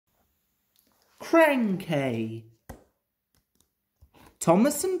Cranky.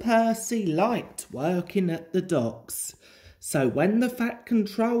 Thomas and Percy liked working at the docks, so when the Fat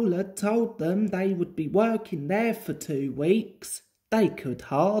Controller told them they would be working there for 2 weeks, they could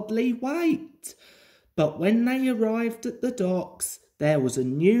hardly wait. But when they arrived at the docks, there was a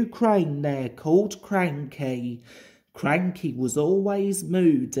new crane there called Cranky. Cranky was always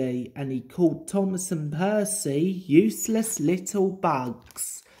moody, and he called Thomas and Percy useless little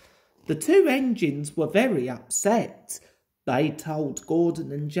bugs. The 2 engines were very upset. They told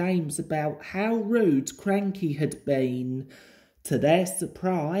Gordon and James about how rude Cranky had been. To their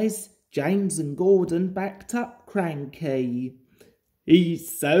surprise, James and Gordon backed up Cranky.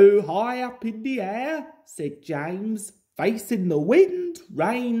 "He's so high up in the air," said James, "facing the wind,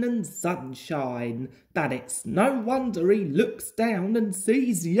 rain and sunshine, that it's no wonder he looks down and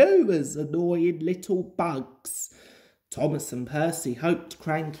sees you as annoying little bugs." Thomas and Percy hoped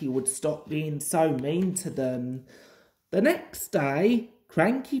Cranky would stop being so mean to them. The next day,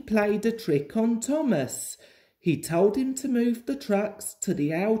 Cranky played a trick on Thomas. He told him to move the trucks to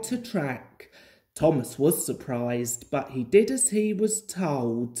the outer track. Thomas was surprised, but he did as he was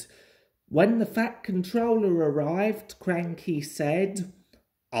told. When the Fat Controller arrived, Cranky said,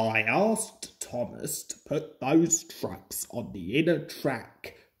 "I asked Thomas to put those trucks on the inner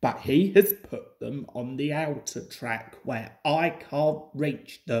track, but he has put them on the outer track where I can't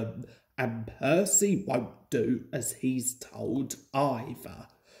reach them, and Percy won't do as he's told either."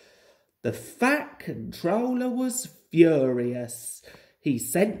 The Fat Controller was furious. He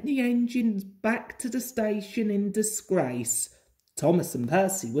sent the engines back to the station in disgrace. Thomas and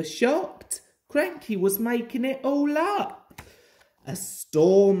Percy were shocked. Cranky was making it all up. A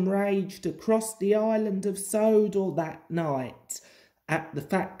storm raged across the island of Sodor that night. At the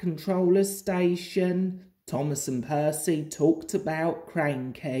Fat Controller's station, Thomas and Percy talked about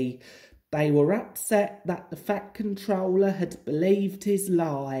Cranky. They were upset that the Fat Controller had believed his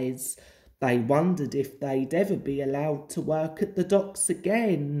lies. They wondered if they'd ever be allowed to work at the docks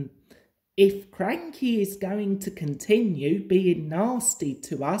again. "If Cranky is going to continue being nasty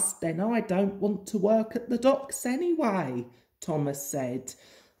to us, then I don't want to work at the docks anyway," Thomas said.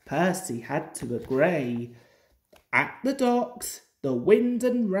 Percy had to agree. At the docks, the wind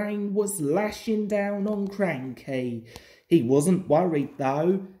and rain was lashing down on Cranky. He wasn't worried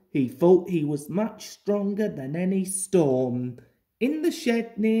though. He thought he was much stronger than any storm. In the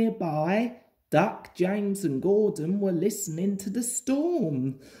shed nearby, Duck, James and Gordon were listening to the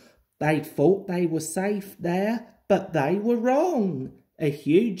storm. They thought they were safe there, but they were wrong. A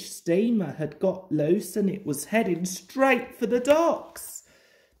huge steamer had got loose and it was heading straight for the docks.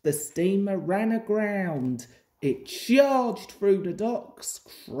 The steamer ran aground. It charged through the docks,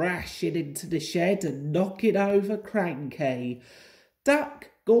 crashing into the shed and knocking over Cranky. Duck,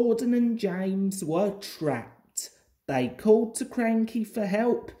 Gordon and James were trapped. They called to Cranky for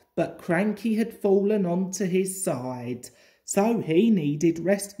help, but Cranky had fallen onto his side, so he needed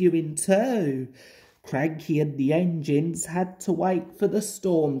rescuing too. Cranky and the engines had to wait for the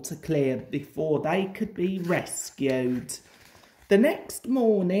storm to clear before they could be rescued. The next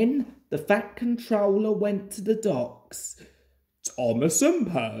morning, the Fat Controller went to the docks. "Thomas and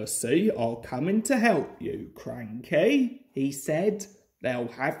Percy are coming to help you, Cranky," he said. "They'll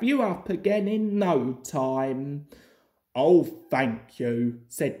have you up again in no time." "Oh, thank you,"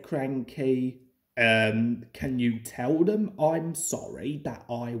 said Cranky. Can you tell them I'm sorry that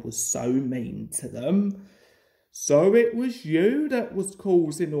I was so mean to them?" "So it was you that was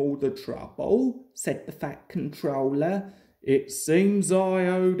causing all the trouble," said the Fat Controller. "It seems I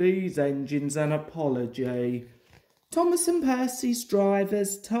owe these engines an apology." Thomas and Percy's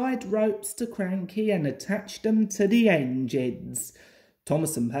drivers tied ropes to Cranky and attached them to the engines.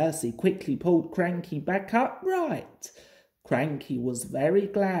 Thomas and Percy quickly pulled Cranky back upright. Cranky was very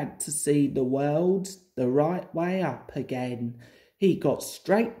glad to see the world the right way up again. He got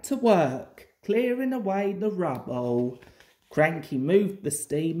straight to work, clearing away the rubble. Cranky moved the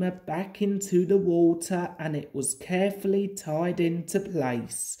steamer back into the water and it was carefully tied into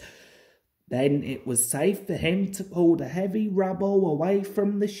place. Then it was safe for him to pull the heavy rubble away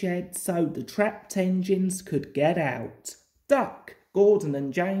from the shed so the trapped engines could get out. Duck, Gordon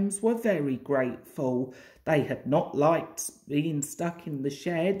and James were very grateful. They had not liked being stuck in the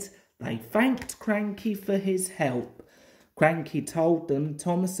shed. They thanked Cranky for his help. Cranky told them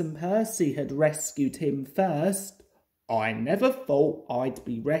Thomas and Percy had rescued him first. "I never thought I'd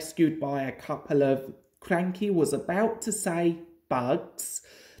be rescued by a couple of..." Cranky was about to say bugs,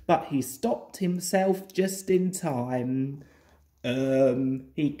 but he stopped himself just in time.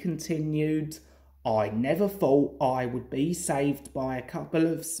 He continued, I never thought I would be saved by a couple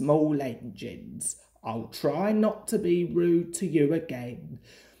of small engines. I'll try not to be rude to you again."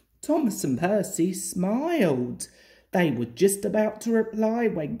 Thomas and Percy smiled. They were just about to reply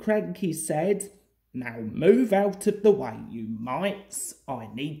when Cranky said, "Now move out of the way, you mites. I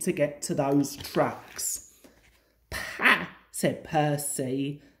need to get to those trucks." "Pah!" said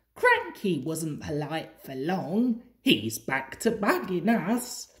Percy. "Cranky wasn't polite for long. He's back to bugging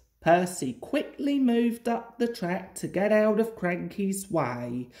us." Percy quickly moved up the track to get out of Cranky's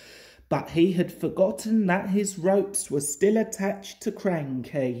way, but he had forgotten that his ropes were still attached to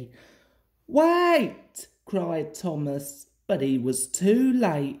Cranky. "Wait!" cried Thomas, but he was too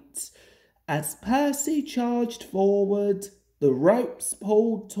late. As Percy charged forward, the ropes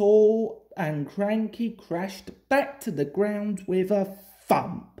pulled taut and Cranky crashed back to the ground with a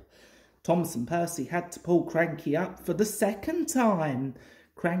thump. Thomas and Percy had to pull Cranky up for the second time.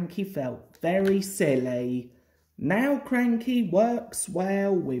 Cranky felt very silly. Now Cranky works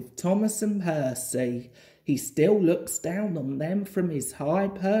well with Thomas and Percy. He still looks down on them from his high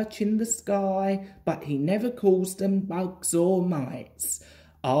perch in the sky, but he never calls them bugs or mites.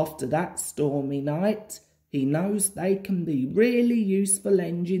 After that stormy night, he knows they can be really useful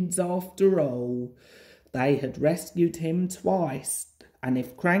engines after all. They had rescued him twice, and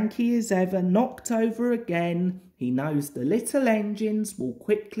if Cranky is ever knocked over again, he knows the little engines will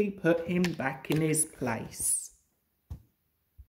quickly put him back in his place.